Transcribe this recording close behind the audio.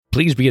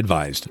Please be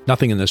advised,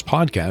 nothing in this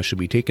podcast should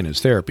be taken as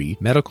therapy,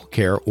 medical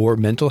care, or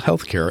mental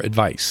health care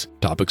advice.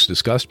 Topics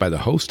discussed by the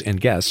host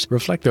and guests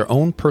reflect their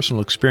own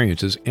personal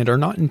experiences and are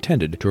not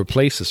intended to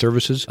replace the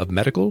services of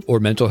medical or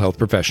mental health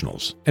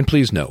professionals. And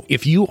please know,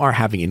 if you are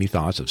having any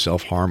thoughts of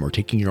self-harm or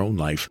taking your own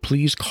life,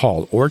 please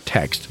call or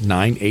text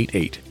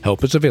 988.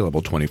 Help is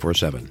available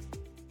 24/7.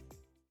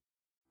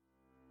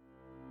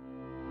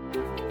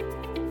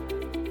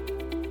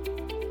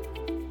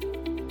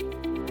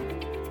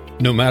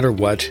 No matter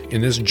what,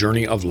 in this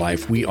journey of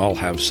life, we all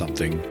have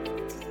something.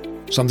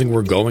 Something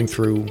we're going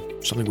through,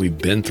 something we've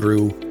been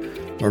through,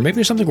 or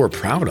maybe something we're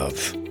proud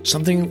of,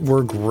 something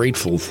we're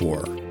grateful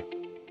for.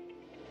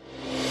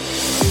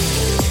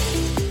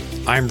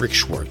 I'm Rick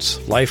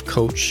Schwartz, life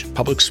coach,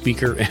 public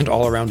speaker, and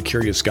all-around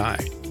curious guy.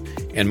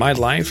 And my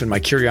life and my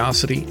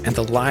curiosity and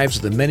the lives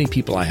of the many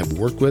people I have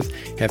worked with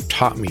have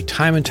taught me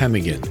time and time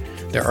again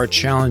there are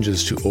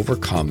challenges to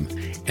overcome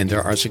and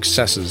there are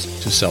successes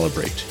to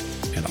celebrate.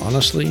 And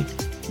honestly,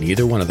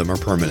 neither one of them are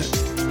permanent.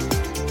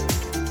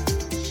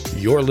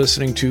 You're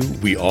listening to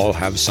We All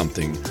Have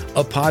Something,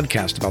 a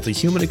podcast about the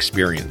human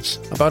experience,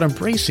 about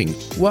embracing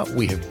what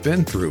we have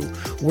been through,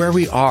 where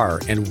we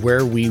are, and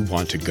where we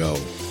want to go.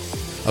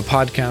 A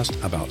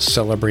podcast about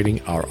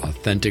celebrating our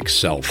authentic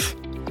self.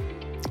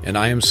 And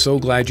I am so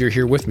glad you're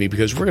here with me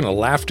because we're going to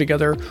laugh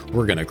together,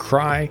 we're going to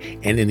cry,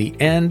 and in the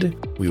end,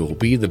 we will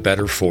be the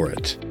better for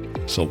it.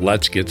 So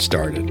let's get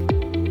started.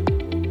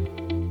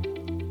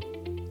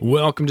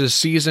 Welcome to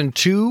Season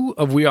 2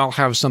 of We All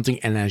Have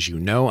Something, and as you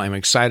know, I'm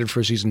excited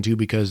for Season 2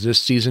 because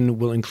this season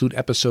will include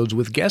episodes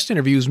with guest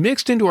interviews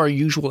mixed into our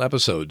usual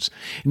episodes.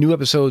 New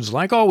episodes,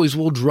 like always,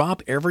 will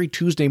drop every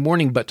Tuesday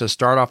morning, but to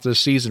start off this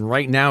season,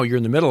 right now, you're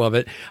in the middle of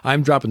it,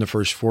 I'm dropping the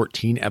first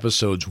 14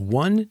 episodes,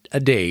 one a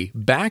day,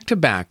 back to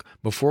back,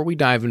 before we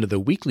dive into the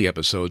weekly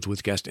episodes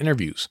with guest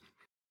interviews.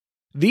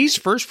 These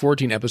first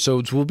 14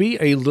 episodes will be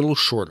a little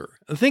shorter.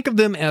 Think of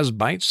them as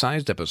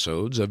bite-sized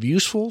episodes of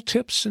useful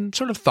tips and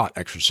sort of thought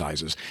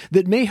exercises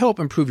that may help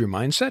improve your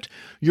mindset,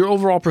 your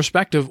overall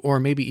perspective, or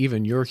maybe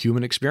even your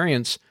human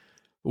experience.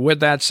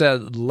 With that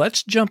said,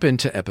 let's jump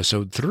into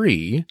episode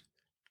 3,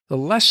 The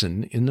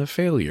Lesson in the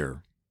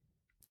Failure.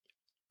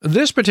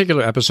 This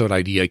particular episode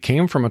idea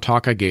came from a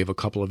talk I gave a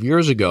couple of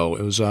years ago.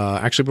 It was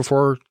actually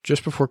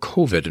just before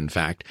COVID, in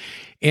fact.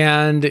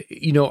 And,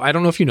 I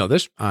don't know if you know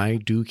this. I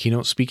do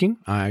keynote speaking.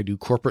 I do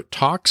corporate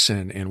talks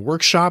and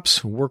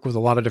workshops, work with a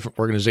lot of different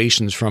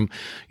organizations from,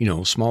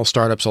 small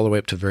startups all the way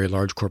up to very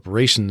large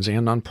corporations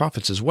and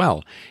nonprofits as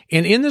well.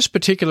 And in this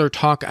particular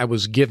talk I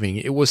was giving,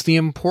 it was the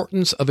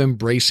importance of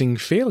embracing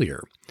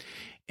failure.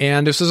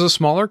 And this is a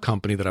smaller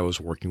company that I was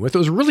working with. It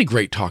was a really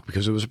great talk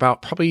because it was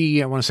about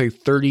probably, I want to say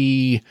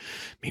 30,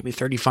 maybe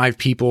 35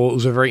 people. It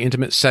was a very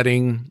intimate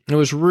setting. It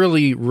was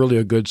really, really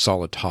a good,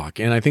 solid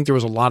talk. And I think there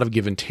was a lot of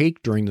give and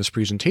take during this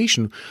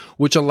presentation,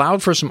 which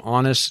allowed for some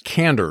honest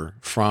candor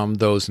from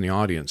those in the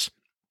audience.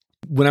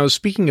 When I was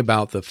speaking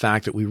about the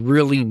fact that we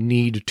really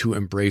need to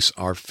embrace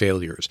our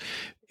failures,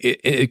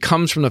 it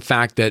comes from the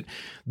fact that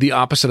the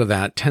opposite of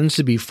that tends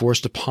to be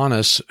forced upon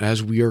us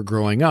as we are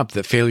growing up,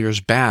 that failure is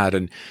bad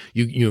and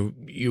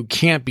you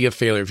can't be a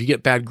failure. If you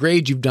get bad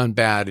grades, you've done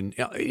bad. And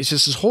it's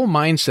just this whole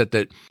mindset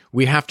that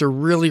we have to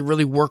really,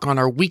 really work on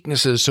our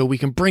weaknesses so we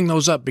can bring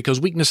those up because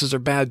weaknesses are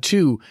bad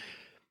too.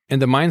 And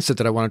the mindset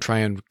that I want to try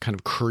and kind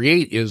of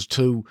create is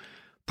to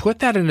put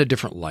that in a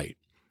different light.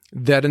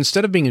 That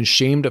instead of being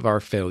ashamed of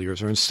our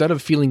failures or instead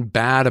of feeling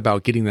bad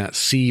about getting that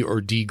C or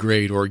D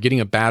grade or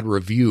getting a bad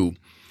review,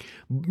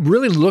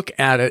 really look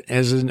at it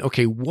as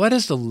okay, what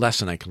is the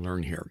lesson I can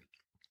learn here?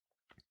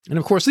 And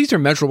of course, these are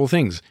measurable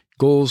things,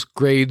 goals,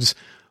 grades,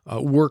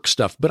 work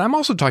stuff, but I'm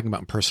also talking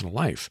about in personal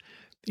life.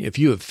 If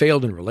you have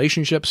failed in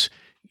relationships,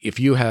 if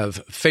you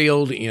have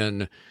failed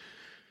in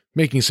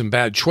making some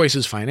bad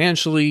choices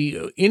financially,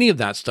 any of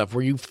that stuff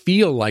where you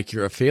feel like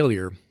you're a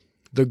failure,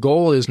 the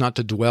goal is not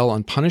to dwell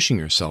on punishing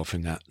yourself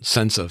in that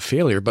sense of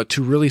failure, but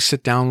to really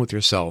sit down with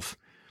yourself,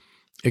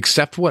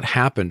 accept what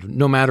happened,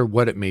 no matter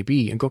what it may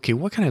be, and go, okay,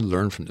 what can I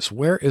learn from this?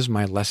 Where is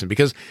my lesson?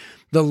 Because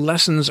the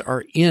lessons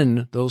are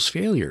in those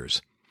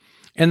failures.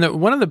 And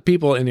one of the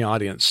people in the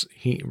audience,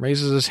 he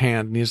raises his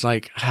hand and he's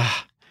like,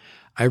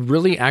 I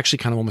really actually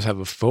kind of almost have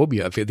a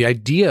phobia of it. The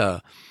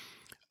idea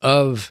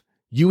of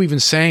you even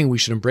saying we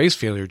should embrace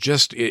failure,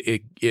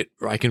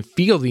 I can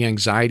feel the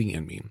anxiety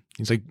in me.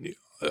 He's like,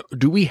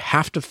 do we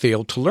have to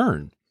fail to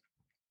learn?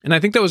 And I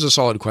think that was a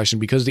solid question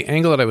because the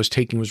angle that I was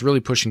taking was really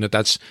pushing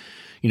that's,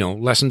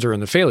 lessons are in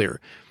the failure.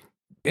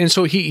 And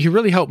so he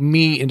really helped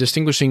me in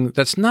distinguishing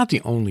that's not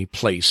the only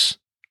place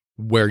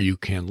where you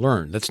can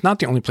learn. That's not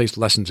the only place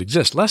lessons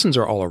exist. Lessons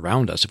are all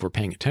around us if we're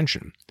paying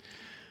attention.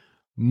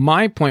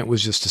 My point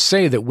was just to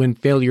say that when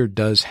failure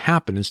does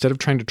happen, instead of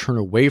trying to turn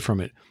away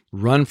from it,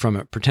 run from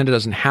it, pretend it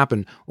doesn't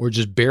happen, or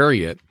just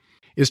bury it,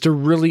 is to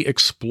really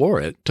explore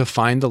it to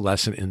find the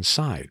lesson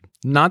inside.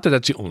 Not that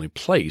that's the only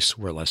place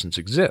where lessons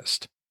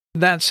exist.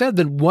 That said,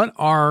 then what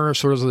are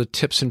sort of the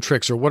tips and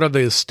tricks, or what are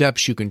the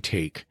steps you can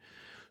take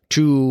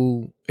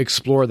to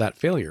explore that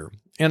failure?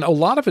 And a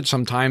lot of it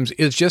sometimes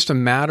is just a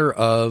matter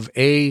of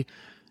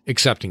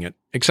accepting it,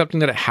 accepting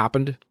that it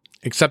happened,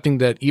 accepting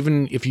that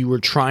even if you were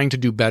trying to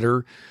do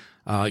better,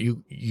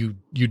 you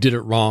did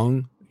it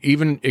wrong.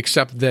 Even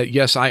accept that,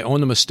 yes, I own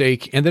the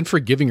mistake, and then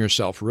forgiving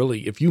yourself,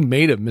 really. If you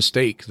made a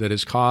mistake that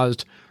has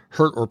caused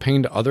hurt or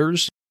pain to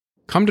others,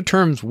 come to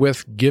terms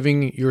with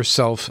giving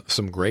yourself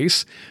some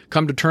grace.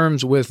 Come to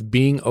terms with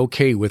being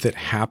okay with it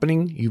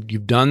happening.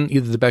 You've done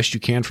either the best you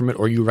can from it,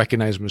 or you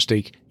recognize a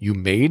mistake you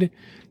made,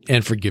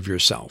 and forgive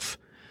yourself.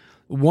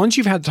 Once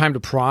you've had time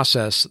to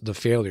process the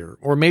failure,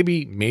 or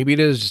maybe it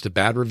is just a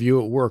bad review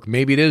at work,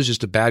 maybe it is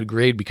just a bad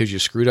grade because you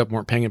screwed up,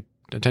 weren't paying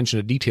attention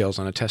to details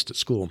on a test at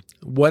school,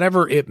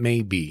 whatever it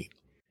may be,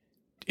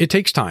 it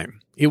takes time.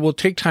 It will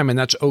take time, and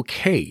that's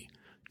okay.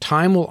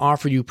 Time will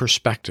offer you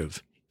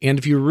perspective. And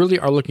if you really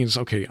are looking at this,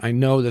 okay, I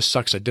know this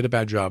sucks, I did a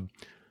bad job,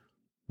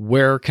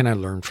 where can I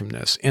learn from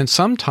this? And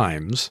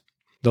sometimes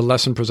the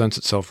lesson presents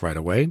itself right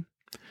away.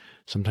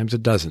 Sometimes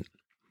it doesn't.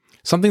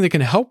 Something that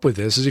can help with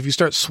this is if you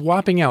start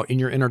swapping out in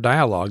your inner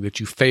dialogue that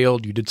you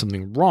failed, you did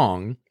something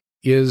wrong,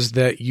 is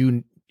that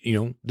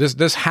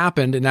this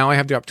happened, and now I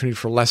have the opportunity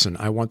for a lesson.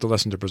 I want the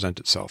lesson to present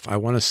itself. I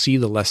want to see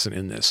the lesson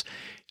in this.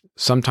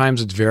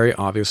 Sometimes it's very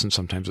obvious, and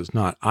sometimes it's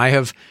not. I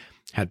have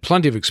had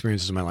plenty of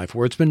experiences in my life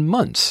where it's been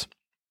months,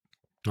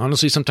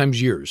 honestly,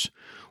 sometimes years,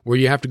 where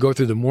you have to go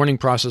through the mourning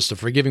process, the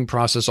forgiving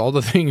process, all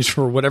the things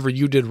for whatever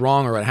you did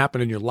wrong or what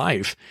happened in your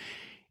life.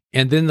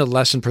 And then the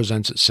lesson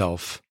presents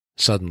itself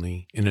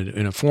suddenly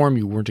in a form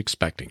you weren't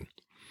expecting.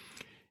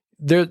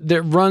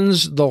 There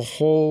runs the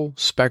whole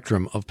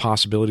spectrum of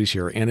possibilities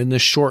here. And in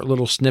this short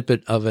little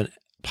snippet of a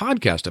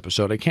podcast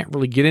episode, I can't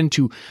really get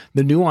into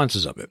the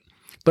nuances of it.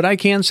 But I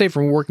can say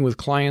from working with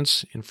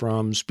clients and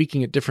from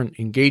speaking at different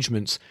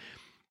engagements,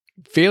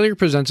 failure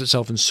presents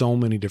itself in so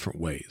many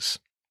different ways.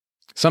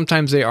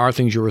 Sometimes they are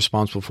things you're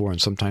responsible for,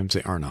 and sometimes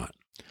they are not.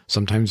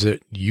 Sometimes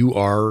that you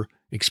are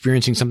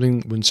experiencing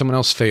something when someone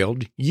else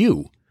failed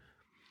you.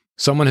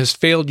 Someone has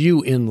failed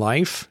you in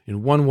life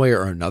in one way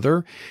or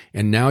another,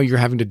 and now you're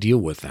having to deal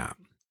with that.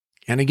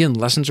 And again,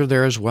 lessons are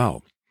there as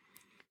well.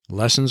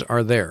 Lessons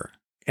are there.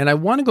 And I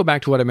want to go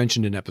back to what I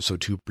mentioned in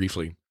episode 2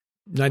 briefly.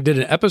 I did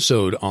an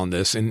episode on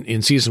this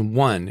in season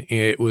 1.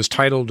 It was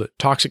titled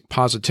Toxic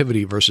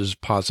Positivity versus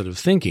Positive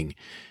Thinking.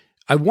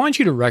 I want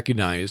you to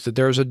recognize that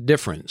there's a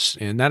difference.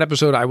 In that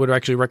episode, I would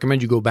actually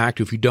recommend you go back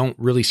to if you don't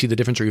really see the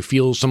difference or you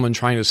feel someone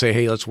trying to say,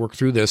 hey, let's work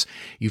through this.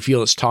 You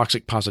feel it's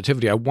toxic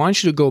positivity. I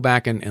want you to go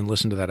back and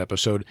listen to that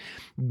episode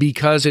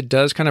because it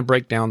does kind of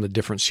break down the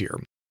difference here.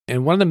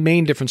 And one of the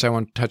main differences I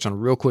want to touch on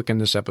real quick in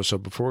this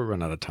episode before we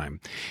run out of time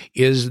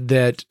is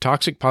that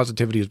toxic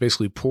positivity is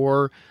basically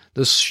pour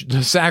the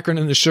saccharin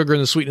and the sugar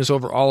and the sweetness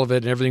over all of it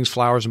and everything's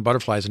flowers and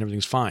butterflies and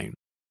everything's fine.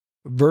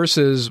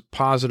 Versus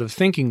positive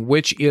thinking,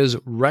 which is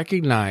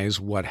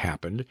recognize what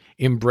happened,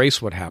 embrace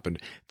what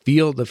happened,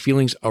 feel the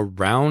feelings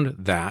around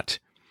that,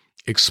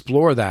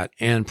 explore that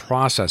and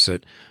process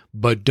it,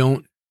 but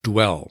don't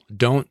dwell,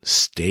 don't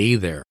stay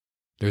there.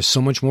 There's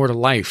so much more to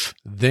life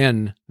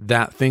than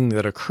that thing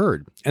that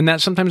occurred. And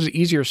that sometimes is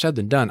easier said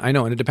than done. I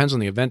know, and it depends on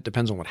the event,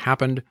 depends on what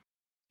happened.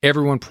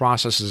 Everyone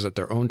processes at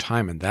their own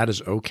time, and that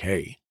is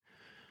okay.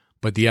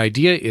 But the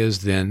idea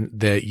is then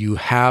that you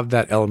have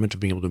that element of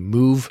being able to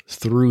move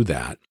through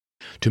that,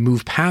 to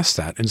move past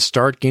that and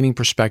start gaining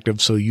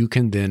perspective so you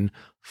can then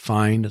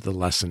find the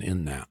lesson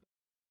in that.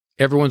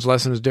 Everyone's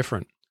lesson is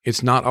different.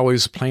 It's not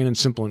always plain and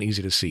simple and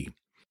easy to see.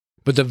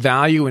 But the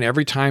value in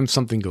every time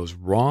something goes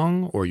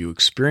wrong or you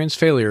experience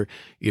failure,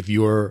 if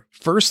your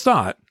first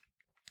thought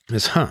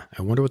is, I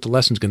wonder what the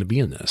lesson's going to be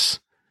in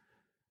this,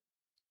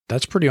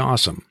 that's pretty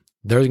awesome.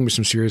 There's going to be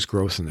some serious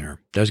growth in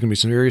there. There's going to be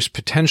some serious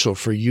potential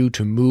for you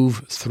to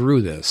move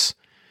through this.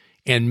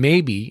 And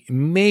maybe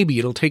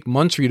it'll take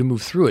months for you to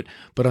move through it.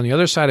 But on the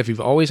other side, if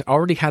you've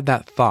already had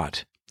that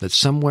thought that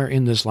somewhere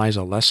in this lies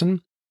a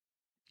lesson,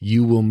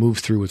 you will move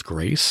through with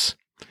grace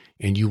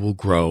and you will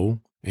grow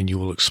and you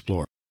will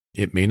explore.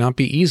 It may not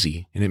be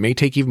easy and it may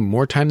take even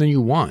more time than you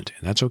want,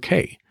 and that's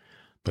okay.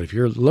 But if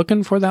you're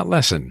looking for that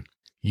lesson,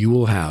 you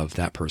will have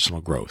that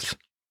personal growth.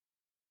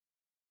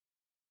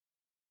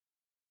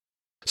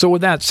 So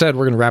with that said,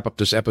 we're going to wrap up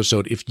this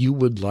episode. If you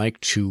would like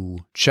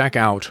to check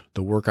out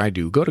the work I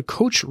do, go to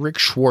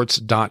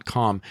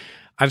CoachRickSchwartz.com.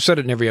 I've said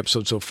it in every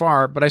episode so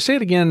far, but I say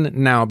it again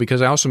now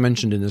because I also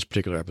mentioned in this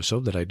particular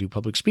episode that I do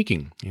public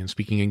speaking and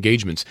speaking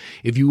engagements.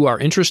 If you are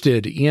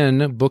interested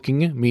in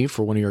booking me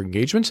for one of your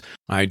engagements,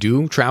 I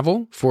do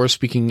travel for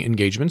speaking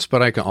engagements,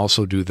 but I can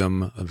also do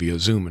them via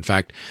Zoom. In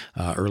fact,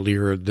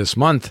 earlier this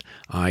month,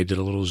 I did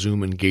a little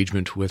Zoom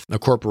engagement with a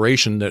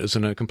corporation that is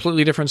in a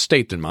completely different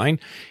state than mine,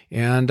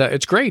 and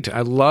it's great.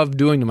 I love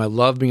doing them. I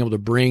love being able to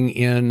bring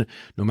in,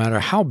 no matter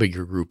how big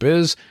your group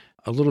is,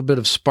 a little bit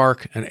of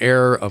spark, an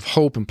air of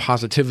hope and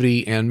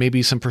positivity, and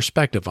maybe some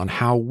perspective on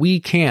how we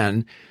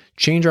can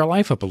change our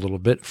life up a little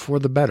bit for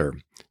the better.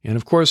 And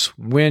of course,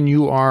 when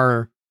you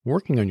are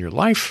working on your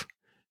life,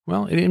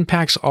 well, it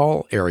impacts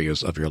all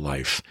areas of your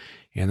life.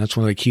 And that's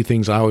one of the key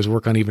things I always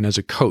work on, even as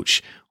a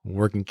coach,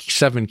 working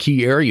 7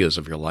 key areas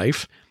of your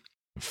life.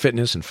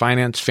 fitness and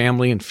finance,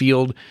 family and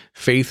field,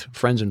 faith,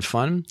 friends and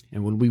fun.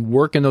 And when we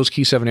work in those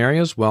key 7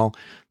 areas, well,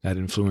 that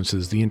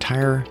influences the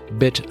entire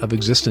bit of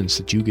existence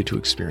that you get to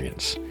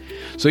experience.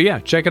 So yeah,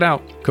 check it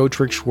out,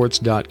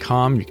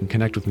 CoachRickSchwartz.com. You can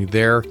connect with me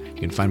there.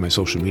 You can find my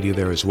social media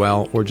there as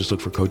well, or just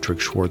look for Coach Rick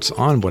Schwartz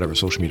on whatever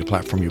social media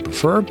platform you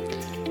prefer.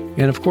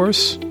 And of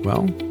course,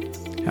 well,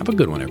 have a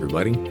good one,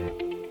 everybody.